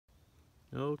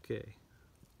Okay,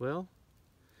 well,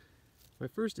 my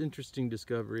first interesting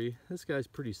discovery, this guy's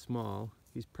pretty small.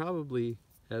 He's probably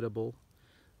edible.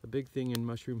 A big thing in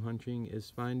mushroom hunting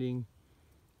is finding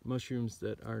mushrooms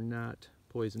that are not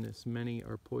poisonous. Many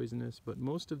are poisonous, but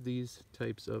most of these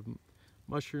types of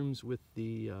mushrooms with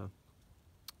the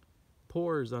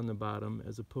pores on the bottom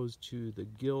as opposed to the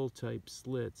gill type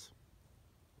slits,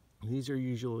 these are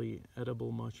usually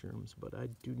edible mushrooms, but I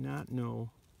do not know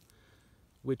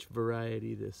which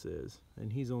variety this is.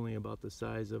 And he's only about the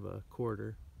size of a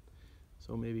quarter,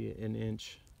 so maybe an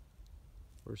inch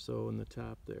or so in the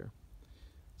top there.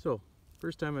 So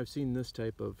first time I've seen this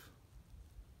type of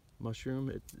mushroom.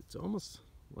 It's almost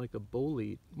like a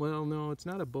bolete. Well, no, it's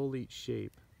not a bolete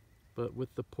shape, but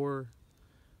with the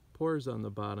pores on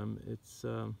the bottom, it's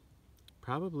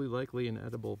probably likely an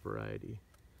edible variety.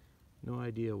 No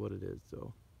idea what it is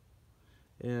though,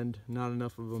 and not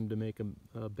enough of them to make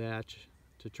a batch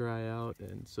to try out,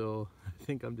 and so I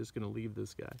think I'm just going to leave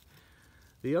this guy.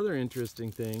 The other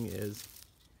interesting thing is,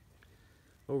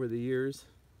 over the years,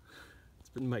 it's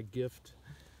been my gift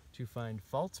to find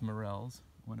false morels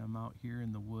when I'm out here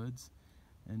in the woods,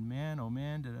 and man, oh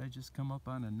man, did I just come up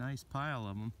on a nice pile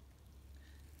of them.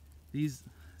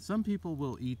 Some people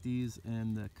will eat these,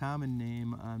 and the common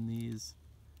name on these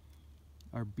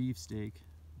are beefsteak,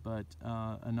 but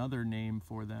another name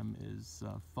for them is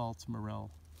false morel.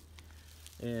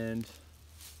 And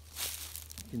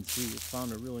you can see we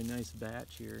found a really nice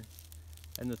batch here.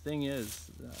 And the thing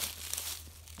is,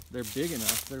 they're big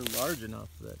enough, they're large enough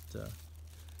that,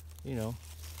 you know,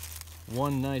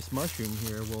 one nice mushroom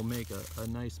here will make a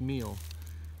nice meal.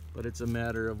 But it's a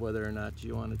matter of whether or not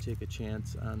you want to take a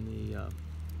chance on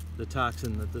the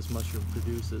toxin that this mushroom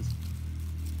produces.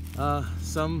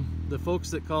 The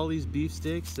folks that call these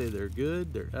beefsteaks say they're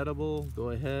good, they're edible, go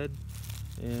ahead.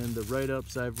 And the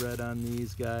write-ups I've read on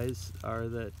these guys are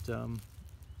that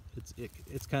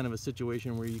it's kind of a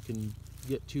situation where you can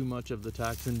get too much of the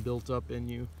toxin built up in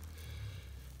you.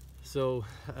 So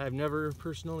I've never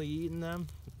personally eaten them.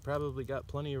 Probably got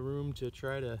plenty of room to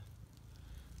try to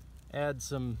add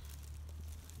some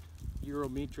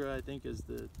Gyromitra, I think is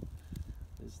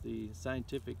the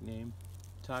scientific name,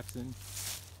 toxin,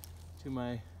 to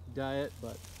my diet,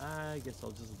 but I guess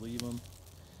I'll just leave them.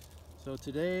 So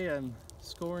today I'm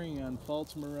scoring on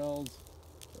false morels,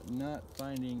 but not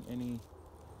finding any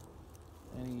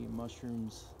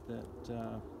mushrooms that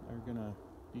are gonna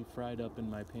be fried up in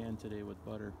my pan today with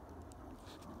butter.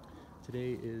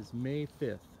 Today is May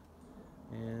 5th,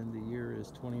 and the year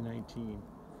is 2019,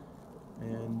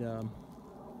 and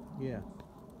yeah,